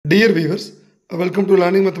Dear viewers, welcome to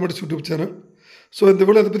Learning Mathematics YouTube channel. So இந்த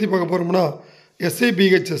video எதை பற்றி பார்க்க போகிறோம்னா SI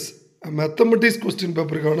BHS mathematics question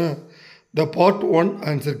பேப்பருக்கான the part 1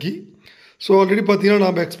 answer key. So already பார்த்தீங்கன்னா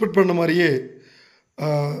நாம் எக்ஸ்பெக்ட் பண்ண மாதிரியே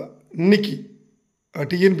இன்னைக்கு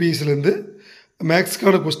டிஎன்பிஎஸ்சிலேருந்து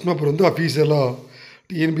மேக்ஸ்க்கான கொஸ்டின் பேப்பர் வந்து அஃபீஷியலாக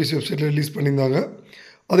டிஎன்பிஎஸ்சி வெப்சைட்டில் ரிலீஸ் பண்ணியிருந்தாங்க.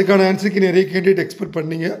 அதுக்கான ஆன்சர் கீ நிறைய கேண்டிடேட் எக்ஸ்பெக்ட்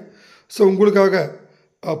பண்ணீங்க. ஸோ உங்களுக்காக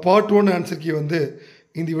பார்ட் 1 ஆன்சர் கீ வந்து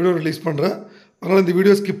இந்த வீடியோ ரிலீஸ் பண்ணுறேன். அதனால் இந்த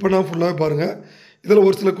வீடியோ ஸ்கிப் பண்ணாமல் ஃபுல்லாகவே பாருங்கள். இதில்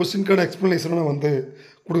ஒரு சில கொஸ்டினுக்கான எக்ஸ்ப்ளனேஷனை நான் வந்து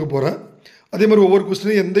கொடுக்க போகிறேன். அதே மாதிரி ஒவ்வொரு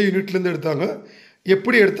கொஸ்டினையும் எந்த யூனிட்லேருந்து எடுத்தாங்க,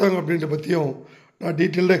 எப்படி எடுத்தாங்க அப்படின்ற பற்றியும் நான்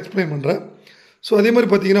டீட்டெயிலாக எக்ஸ்பிளைன் பண்ணுறேன். ஸோ அதே மாதிரி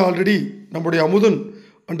பார்த்தீங்கன்னா ஆல்ரெடி நம்மளுடைய Amudhan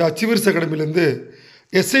and achievers அகாடமிலேருந்து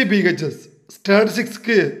SI BHS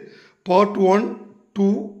ஸ்டாட்டிஸ்டிக்ஸ்க்கு part 1,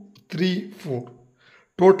 2, 3, 4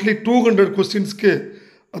 totally 200 கொஸ்டின்ஸ்க்கு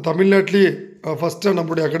தமிழ்நாட்டிலேயே ஃபஸ்ட்டாக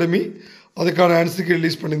நம்மளுடைய அகாடமி அதுக்கான ஆன்சருக்கு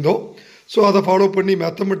ரிலீஸ் பண்ணியிருந்தோம். ஸோ அதை ஃபாலோ பண்ணி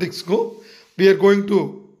மேத்தமெட்டிக்ஸ்க்கும் we are going to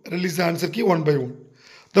release the answer key one by one.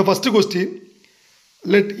 The first question,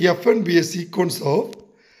 let fn be a sequence of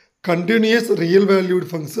continuous real valued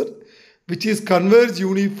function which is converge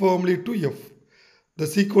uniformly to f. The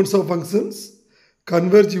sequence of functions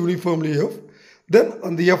converge uniformly f. Then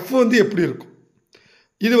அந்த f வந்து எப்படி இருக்கும்?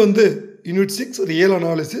 இது வந்து unit 6 real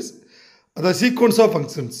analysis. அதாவது sequence of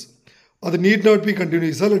functions அது need not be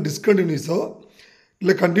கண்டினியூஸாக இல்லை டிஸ்கண்டினியூஸாக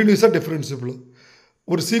இல்லை கண்டினியூஸாக டிஃப்ரென்சிபிளாக.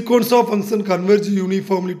 ஒரு sequence of function converge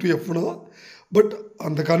uniformly to எஃப்னா, but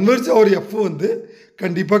அந்த கன்வெர்ஜ் ஆகிற எஃப் வந்து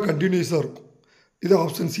கண்டிப்பாக கண்டினியூஸாக இருக்கும். இது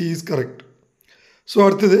option C is correct. So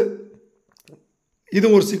அடுத்தது இது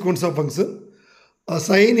ஒரு sequence of function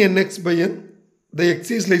sin nx by n, the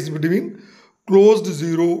x is lies between closed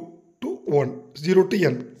 0 to 1, 0 to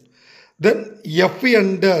n. Then f n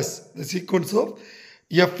dash, the sequence of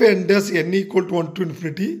f n dash n equal to 1 to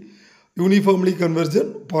infinity, uniformly convergent,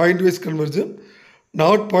 point-wise convergent,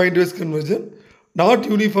 not point-wise convergent, not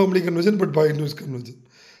uniformly convergent but point-wise convergent.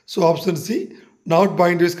 So option C, not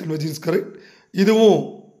point-wise convergence is correct. இதுவும்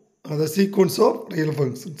the sequence of real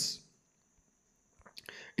functions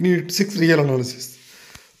in unit 6 real analysis.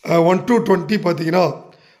 1 to 20 பார்த்தீங்கன்னா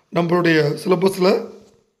நம்மளுடைய சிலபஸில்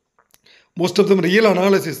most of them real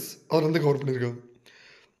analysis அதில் வந்து cover பண்ணியிருக்காங்க.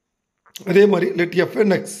 அதே மாதிரி let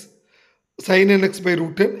fnx sin nx by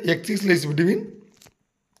root n, x is lies between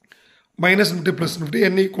minus infinity plus infinity,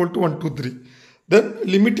 n equal to 1, 2, 3. Then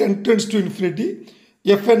limit n tends to infinity,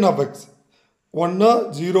 fn of x 1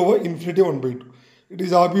 0 infinity 1 by 2. It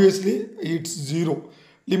is obviously it's 0.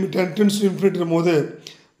 Limit n tends to infinity போது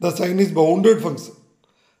the sign is bounded function.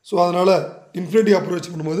 So அதனால் infinity approach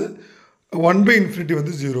பண்ணும்போது 1 by infinity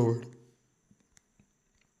வந்து 0 ஆகிடும்.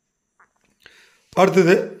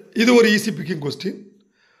 அடுத்தது இது ஒரு easy picking question.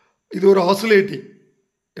 இது ஒரு ஆசிலேட்டிங்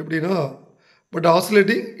எப்படின்னா, பட்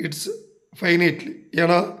ஆசிலேட்டிங் இட்ஸ் ஃபைனைட்லி,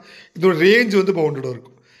 ஏன்னா இதோட ரேஞ்ச் வந்து பவுண்டடாக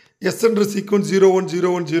இருக்கும். எஸ்ன்ற சீக்வன்ஸ் 0 1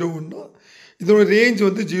 0 1 0 1னா இதோட ரேஞ்ச்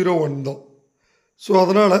வந்து 0 1 தான். ஸோ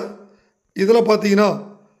அதனால் இதில் பார்த்தீங்கன்னா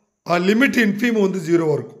லிமிட் இன்ஃபீம் வந்து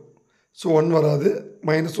 0வாக இருக்கும். ஸோ 1 வராது,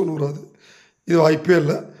 -1 வராது, இது வாய்ப்பே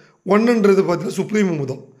இல்லை. 1ன்றது பார்த்தீங்கன்னா சுப்ரீமம்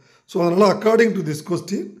தான். ஸோ அதனால் according to this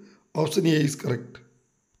question option A is correct.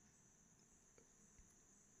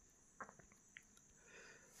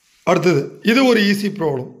 அடுத்தது இது ஒரு ஈஸி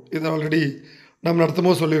ப்ராப்ளம். இது ஆல்ரெடி நம்ம நடத்தும்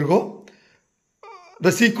போது சொல்லியிருக்கோம்.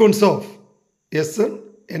 த sequence of SN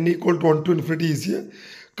n equal to 1 to infinity is a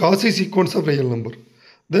Cauchy sequence of real number.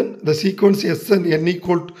 Then the sequence Sn n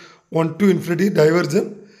equal to 1 to infinity divergent,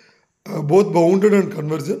 both bounded and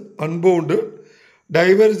convergent, unbounded,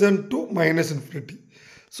 divergent to minus infinity.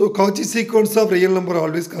 So Cauchy sequence of real number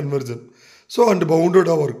always convergent. So and bounded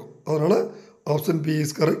இருக்கும். அதனால் option B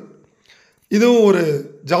is correct. இதுவும் ஒரு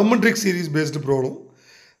geometric series based problem.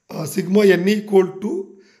 Sigma n equal to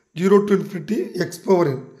 0 to infinity x power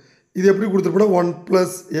n. இது எப்படி கொடுத்துருப்போனா 1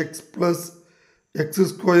 plus x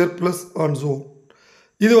square plus and so on.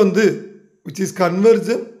 இது வந்து which is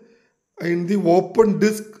convergent in the open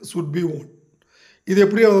disk should be 1. இது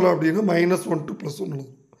எப்படி எழுதலாம் அப்படின்னா -1 to +1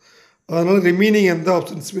 எழுதலாம். அதனால் ரிமைனிங் எந்த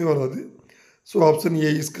ஆப்ஷன்ஸுமே வராது. So option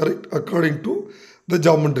A is correct according to the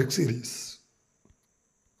geometric series.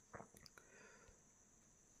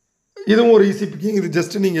 இதுவும் ஒரு ஈஸி பிக்கிங். இது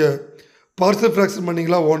ஜஸ்ட் நீங்கள் பார்சல் ஃப்ராக்ஷன்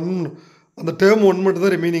பண்ணிங்களா, 1 அந்த டேர்ம் 1 மட்டும்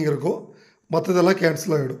தான் ரிமைனிங் இருக்கும், மற்றதெல்லாம்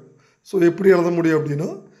கேன்சல் ஆகிடும். ஸோ எப்படி எழுத முடியும் அப்படின்னா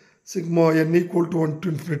sigma n equal to 1 to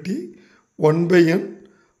infinity 1 by n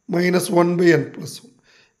minus 1 by n plus 1.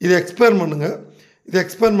 இதை எக்ஸ்பேண்ட் பண்ணுங்கள். இதை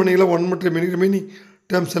எக்ஸ்பேண்ட் பண்ணிங்களா 1 மட்டும் ரிமைனிங்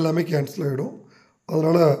டேர்ம்ஸ் எல்லாமே கேன்சல் ஆகிடும்.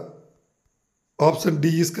 அதனால் option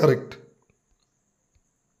D is correct.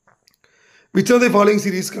 Which are the following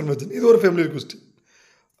series convergent, இது ஒரு ஃபேமிலியர் கொஸ்டின்.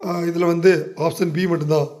 இதில் வந்து ஆப்ஷன் பி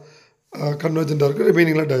மட்டும்தான் கன்வர்ஜென்ட்டாக இருக்குது,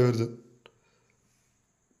 ரிமைனிங்லாம் டைவர்ஜென்ட்.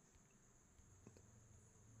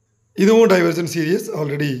 இதுவும் டைவர்ஜென்ட் சீரியஸ்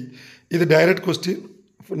ஆல்ரெடி. இது direct question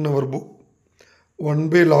in our book.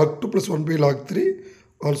 1/log2 plus 1/log3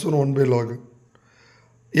 also 1/log.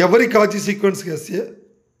 Every Cauchy sequence has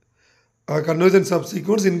a convergent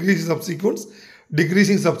subsequence, increasing subsequence,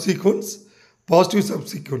 decreasing subsequence, positive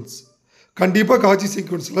subsequence. கண்டிப்பாக காட்சி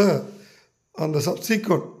சீக்வன்ஸில் அந்த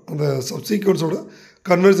சப்சீக்வன்ஸோட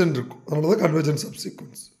convergent இருக்கும். அதனால தான் கன்வர்ஜென்ட்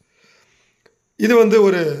சப்சீக்வன்ஸ். இது வந்து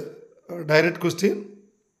ஒரு டைரக்ட் கொஸ்டின்.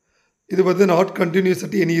 இது வந்து நாட் கண்டினியூஸ்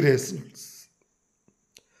அட் எனி ரேஷனல்ஸ்.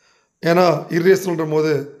 ஏன்னா இர்ரேஷனல்ன்ற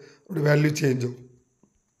போது அப்படி வேல்யூ சேஞ்ச் ஆகும்.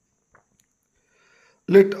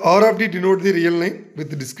 Let R of D denote the real line with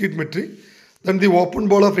the discrete metric. Then the open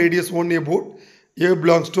ball of radius 1 about A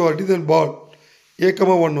belongs to RD. Then ball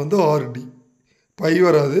A,1 வந்து RD. By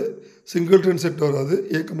வராது, singleton set வராது,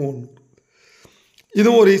 A,1.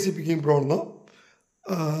 இதுவும் ஒரு easy picking problem தான்.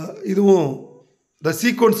 இதுவும் த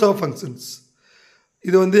sequence of functions.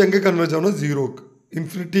 இது வந்து எங்கே கன்வெர்ஜ் ஆகணும்? 0க்கு.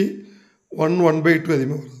 இன்ஃபினிட்டி 1/2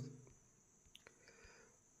 எதுவுமே வராது.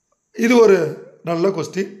 இது ஒரு நல்ல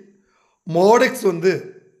கொஸ்டின். மாடெக்ஸ் வந்து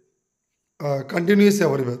கண்டினியூஸ்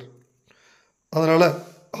எவரிவேர், அதனால்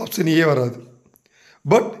ஆப்ஷன் ஏ வராது.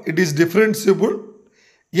 But it is differentiable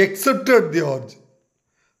accept at the org.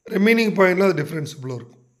 Remaining பாயிண்டில் அது டிஃப்ரென்சிபிளாக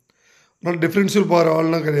இருக்கும். அதனால் டிஃப்ரென்சிபிள் பார்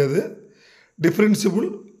ஆள்லாம் கிடையாது. டிஃப்ரென்சிபிள்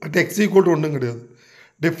அட் x = 1 கிடையாது.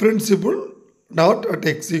 Differentiable not at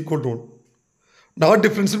x = 1, not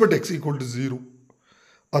differentiable at x = 0.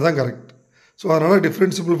 அதுதான் கரெக்ட். ஸோ அதனால்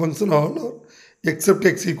differentiable function all R accept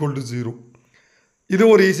x = 0. இது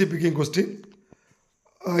ஒரு ஈஸி பிக்கிங் கொஸ்டின்.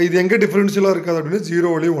 இது எங்கே டிஃப்ரென்ஷியலாக இருக்காது அப்படின்னா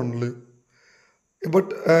 0 1.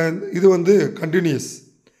 பட் இது வந்து கண்டினியூஸ்,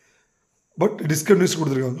 பட் டிஸ்கண்டினியூஸ்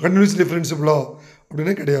கொடுத்துருக்காங்க. கண்டினியூஸ் டிஃப்ரென்சிபிளா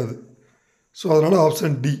அப்படின்னா கிடையாது. ஸோ அதனால்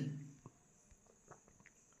ஆப்ஷன் டி.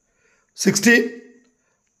 16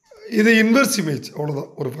 இது இன்வெர்ஸ் இமேஜ்.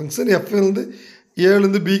 அவ்வளோதான். ஒரு ஃபங்க்ஷன் எஃப்லேருந்து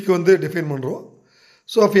ஏலேருந்து பிக்கு வந்து டிஃபைன் பண்ணுறோம்.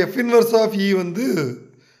 So of F inverse of இ வந்து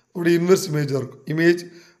ஒரு இன்வெர்ஸ் இமேஜாக இருக்கும். இமேஜ்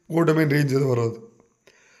கோடமைன் ரேஞ்ச் எதுவும் வராது.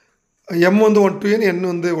 எம் வந்து 1 to n, என்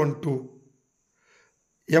வந்து 1 to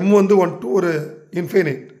எம் வந்து 1 to ஒரு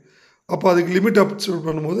இன்ஃபைனைட். அப்போ அதுக்கு லிமிட் அப்சர்வ்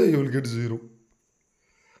பண்ணும்போது you will get 0.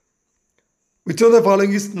 Which of the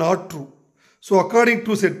following is not true. So according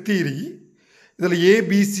to set theory இதில்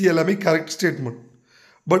ஏபிசி எல்லாமே correct statement.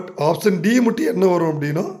 But option D மட்டும் என்ன வரும்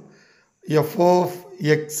அப்படின்னா F of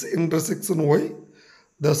X intersection Y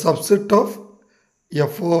the subset of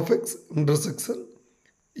F of X intersection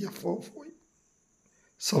F of Y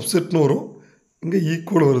சப்செட்னு வரும். இங்கே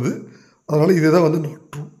equal வருது. அதனால் இதுதான் வந்து not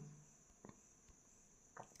true.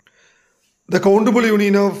 The countable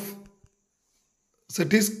union of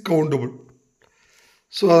set is countable.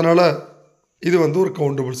 So அதனால் இது வந்து ஒரு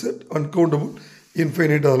கவுண்டபிள் செட். அன்கவுண்டபிள்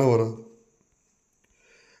இன்ஃபைனைட் அதெல்லாம் வராது.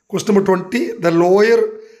 Question number 20.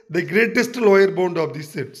 The greatest lower bound of the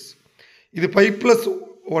sets. இது பை ப்ளஸ்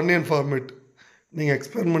 1n ஃபார்மேட். நீங்கள்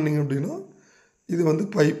எக்ஸ்பேண்ட் பண்ணிங்க அப்படின்னா இது வந்து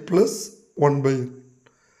பை ப்ளஸ் 1/n.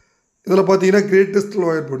 இதில் பார்த்தீங்கன்னா greatest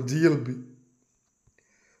lower bound GLP.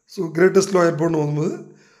 So greatest lower bound வரும்போது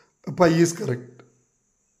பை இஸ் கரெக்ட்.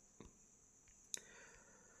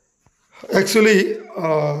 ஆக்சுவலி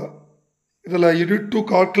இதில் யூனிட் 2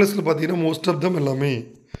 கால்குலஸில் பார்த்தீங்கன்னா மோஸ்ட் ஆஃப் தம் எல்லாமே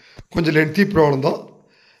கொஞ்சம் லென்த்தி ப்ராப்ளம் தான்.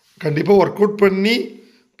 கண்டிப்பாக ஒர்க் அவுட் பண்ணி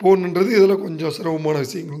போகணுன்றது இதில் கொஞ்சம் சிரமமான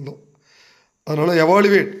விஷயங்கள் தான். அதனால்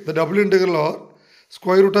evaluate the double integral R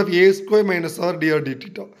square root of a² - r dr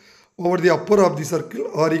dθ over the Appar of the circle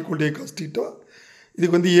r = a cos θ.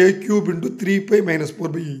 இதுக்கு வந்து a³ × 3π -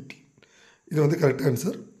 4/18. இது வந்து correct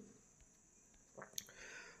answer.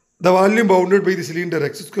 The volume bounded by the cylinder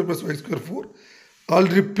x² + y² 4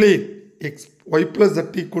 already plane x y + z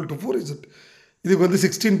 = 4z. இதுக்கு வந்து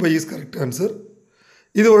 16π is correct answer.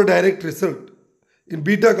 இது ஒரு direct result in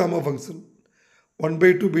beta gamma function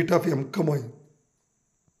 1/2 beta of m, n.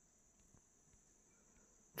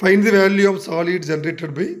 Find the value of solid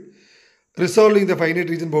generated by resolving the finite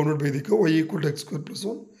region bounded by the curve y = x² +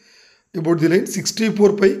 1 about the line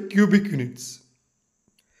 64π cubic units.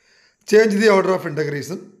 Change the order of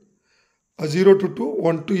integration 0 to 2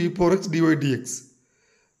 1 to e power x dy dx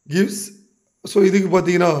gives. So இதுக்கு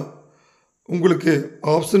பார்த்தீங்கன்னா உங்களுக்கு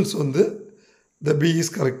options வந்து the B is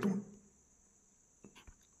correct one.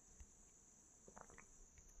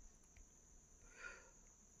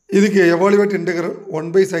 இதுக்கு evaluate integral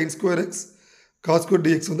 1/sin² x cos²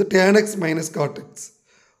 dx வந்து tan x - cot x.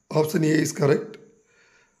 Option A is correct.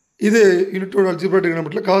 இது யூனிட்டோட algebra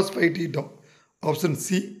ட்ரிகோனோமெட்ரியில் cos 5θ. Option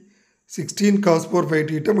C 16 cos 4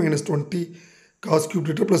 5θ - 20 cos³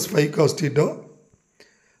 θ + 5 cos θ.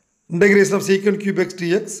 Integration of secant cube x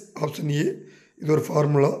dx, option A. இது ஒரு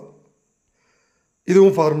formula.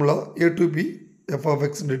 இதுவும் formula a to b f of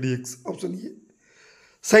x into dx, option A.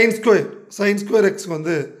 sin square x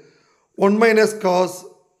வந்து 1 minus cos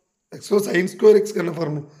x, sin square x என்ன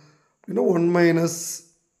formula அப்படின்னா 1 minus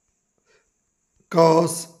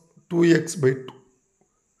cos 2x by 2.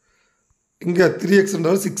 இங்கே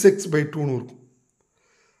 3xன்றதால 6x by 2ன்னு இருக்கும்.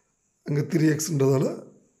 அங்கே 3xன்றதால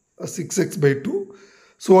 6x by 2.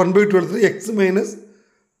 So 1 by 2 எடுத்து x minus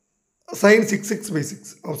sin 6x by 6.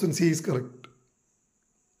 Option C is correct.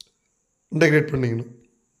 Integrate பண்ணிக்கணும்.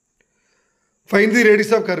 Find the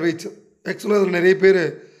radius of curvature. ஆக்சுவலாக அதில் நிறைய பேர்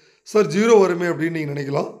சார் 0 வருமே அப்படின்னு நீங்கள்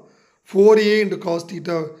நினைக்கலாம். 4a into cos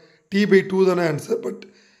theta t by 2 தானே ஆன்சர். பட்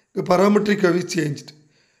இங்கே பராமெட்ரிக் கர்வ் இஸ் சேஞ்ச்டு.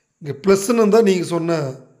 இங்கே ப்ளஸ்ன்னு இருந்தால் நீங்கள் சொன்ன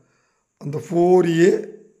அந்த 4a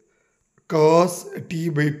cos t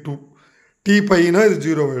by 2 t பைனா இது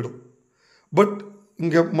 0 ஆகிடும். பட்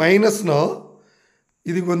இங்கே மைனஸ்னால்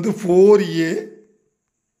இதுக்கு வந்து 4a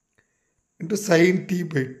into sin t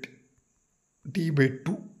by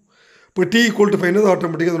 2. இப்போ t equal to 5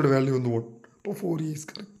 ஆட்டோமேட்டிக்காக அதோட வேல்யூ வந்து 1. இப்போ 4a is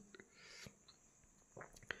correct.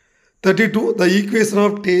 32. The equation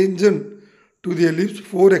of tangent to the ellipse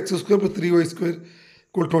 4x square plus 3y square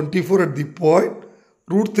equal 24 at the point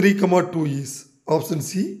root 3 comma 2 is, option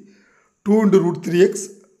C, 2 into root 3x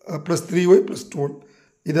plus 3y plus 12.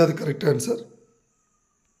 This is the correct answer.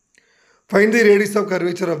 Find the radius of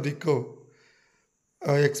curvature of the curve.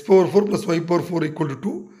 X power 4 plus y power 4 equal to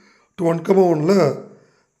 2. To 1 comma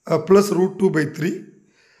 1 plus root 2 by 3.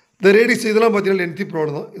 The radius இதெல்லாம் பார்த்தீங்கன்னா lengthy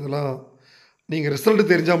problem தான். இதெல்லாம் நீங்கள் result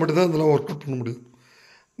தெரிஞ்சால் மட்டும்தான் இதெல்லாம் work out பண்ண முடியும்.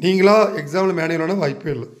 நீங்களா எக்ஸாமில் மேனுவலான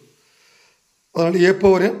வாய்ப்பே இல்லை. அதனால் a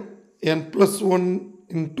power n plus 1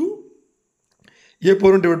 into a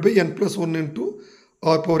power n divided by n plus 1 into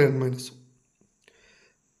r power n minus 1.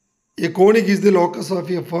 A conic is the locus of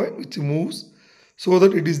a point which moves so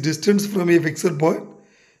that it is distance from a fixed point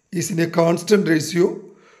is in a constant ratio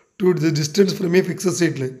to the distance from a fixed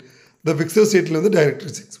straight line. The fixed straight line is the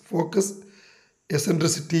directrix. Focus,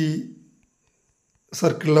 eccentricity,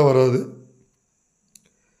 circle வராது.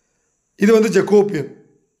 இது வந்து Jacobian.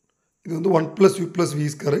 இது வந்து 1 plus u plus v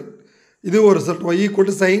is correct. இது ஒரு result y equal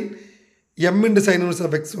to sin m into sin inverse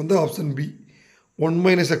of x வந்து option B. 1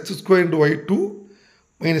 minus x square into y2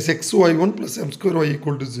 minus x y1 plus m square y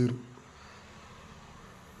equal to 0.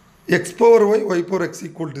 x power y, y power x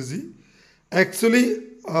equal to z. Actually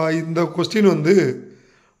இந்த question வந்து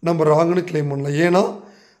நம்ம ராங்னு claim பண்ணலாம். ஏன்னா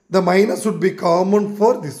the minus would be common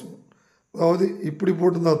for this one. அதாவது இப்படி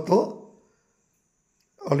போட்டிருந்தா தான்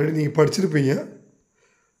already நீங்கள் படிச்சிருப்பீங்க.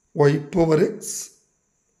 y power x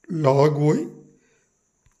log y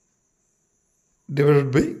divided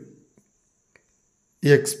by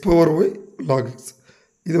x power y log x.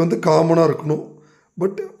 இது வந்து காமனாக இருக்கணும்.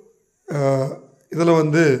 பட் இதில்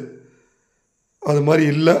வந்து அது மாதிரி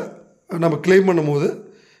இல்லை. நம்ம கிளைம் பண்ணும்போது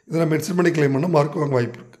இதில் மென்ஷன் பண்ணி கிளைம் பண்ணால் மார்க் வாங்க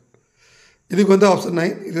வாய்ப்பு இருக்குது. இதுக்கு வந்து ஆப்ஷன்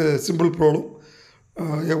 9. இது சிம்பிள் ப்ராப்ளம்.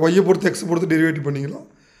 ஒய்யை பொறுத்து எக்ஸை பொறுத்து டெரிவேட்டிவ் பண்ணிக்கலாம்.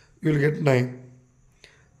 You will get 9.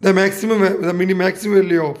 The maximum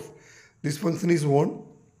value of this function is 1.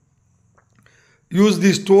 Use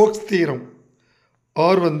the Stokes theorem.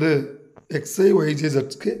 R வந்து xi yj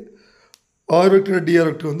zk. R vector dr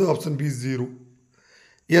vector வந்து option B is 0.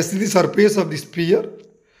 S is the surface of the sphere.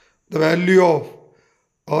 The value of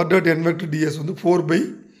r dot n vector ds வந்து 4 by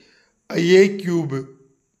ia cube.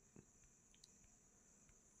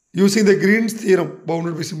 Using the Green's theorem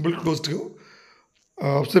bounded by simple closed curve.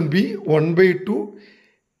 Option B 1 by 2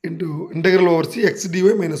 into integral over c x dy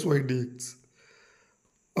minus y dx.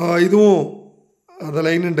 இதுவும் அந்த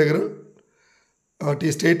line integral D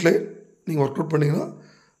straight line நீங்கள் work out பண்ணிங்கன்னா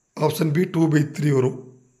option B 2 by 3 வரும்.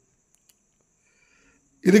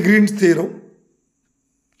 இது Green's theorem.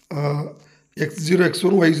 x0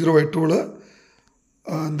 x1 y0 y2வில்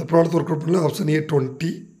இந்த ப்ராப்ளத்தை work out பண்ணல. Option A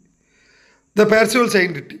 20. The பார்சிவல்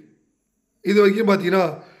sign டிட்டி இது வரைக்கும் பார்த்தீங்கன்னா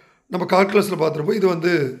நம்ம கால்குலஸில் பார்த்துருப்போம். இது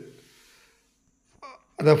வந்து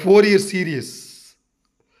அந்த 4 year serious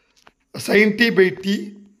sin t by t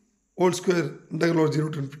whole square integral ஒரு 0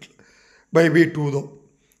 to infinity by b 2 தான்.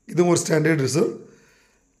 இதுவும் ஒரு ஸ்டாண்டர்ட் ரிசல்ட்.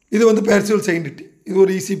 இது வந்து பார்சிவல் சைன் டிட்டி. இது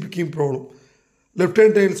ஒரு easy picking problem. Left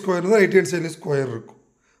hand side square தான் ரைட் ஹேண்ட் சைடில் ஸ்கொயர் இருக்கும்.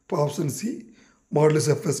 இப்போ option C modulus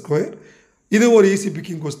FS square. இதுவும் ஒரு easy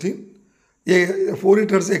picking question. Four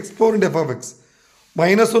இன்டர்ஸ் X power and F of X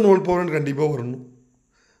 -1 whole power கண்டிப்பாக வரணும்.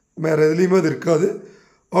 வேறு எதுலேயுமே அது இருக்காது.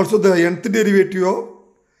 Also the nth derivative of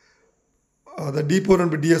the D power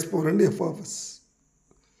and DS power and F of S.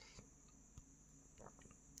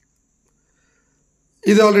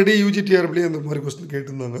 இது already யூஜிடிஆர்பிலேயே அந்த மாதிரி கொஸ்டின்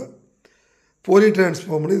கேட்டிருந்தாங்க. ஃபோரியர்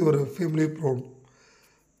டிரான்ஸ்ஃபார்ம்னு இது ஒரு ஃபேமிலி ப்ராப்ளம்.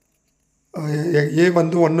 ஏ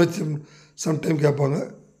வந்து 1 வச்சு சம்டைம் கேட்பாங்க,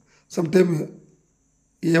 சம்டைம்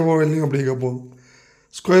ஏவோ இல்லையும் அப்படி கேட்போம்.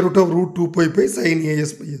 Square root of root 2π sin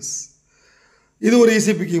AS/S. இது ஒரு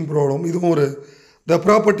ஈஸி பிக்கிங் ப்ராப்ளம். இதுவும் ஒரு the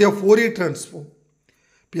property of Fourier transform.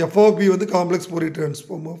 இப்போ எஃப் ஆஃப் பி வந்து complex Fourier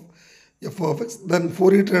transform of F of X, then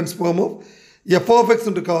Fourier transform of F of X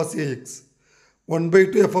into cos ax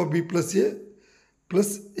 1/2 F of B plus A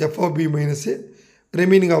plus F of B minus A.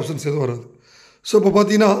 Remaining options எதுவும் வராது. So இப்போ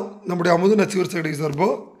பார்த்தீங்கன்னா நம்முடைய Amudhan achiever study சார்போ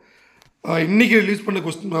இன்றைக்கி release பண்ண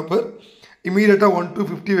question paper இமீடியட்டாக 1 to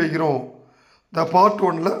 50 வைக்கிறோம். The part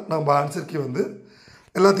 1ல் நம்ம ஆன்சருக்கு வந்து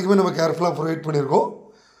எல்லாத்துக்குமே நம்ம கேர்ஃபுல்லாக ப்ரொவைட் பண்ணியிருக்கோம்.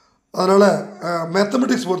 அதனால்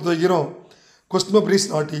மேத்தமெட்டிக்ஸ் பொறுத்த வைக்கிறோம் question paper is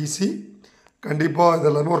not easy. கண்டிப்பாக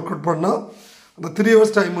இதெல்லாம் ஒர்க் அவுட் பண்ணால் அந்த 3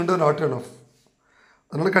 hours டைம்ன்றது நாட் எனஃப்.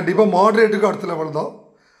 அதனால் கண்டிப்பாக மாட்ரேட்டுக்கு அடுத்த லெவல் தான்.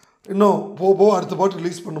 இன்னும் போக அடுத்த பார்ட்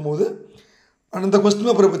ரிலீஸ் பண்ணும்போது அந்த கொஸ்டின்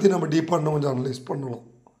பேப்பரை பற்றி நம்ம டீப்பாக இன்னும் கொஞ்சம் அனலைஸ் பண்ணலாம்.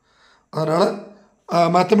 அதனால்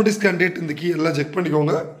மேத்தமெட்டிக்ஸ் கேண்டிடேட் இந்த கீ எல்லாம் செக்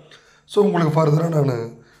பண்ணிக்கோங்க. ஸோ உங்களுக்கு ஃபர்தராக நான்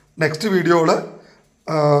நெக்ஸ்ட் வீடியோவில்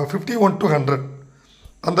 51 to 100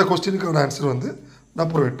 அந்த கொஸ்டினுக்கான ஆன்சர் வந்து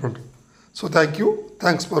நான் ப்ரொவைட் பண்ணுறேன். ஸோ தேங்க்யூ,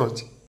 தேங்க்ஸ் ஃபார் வாட்சிங்.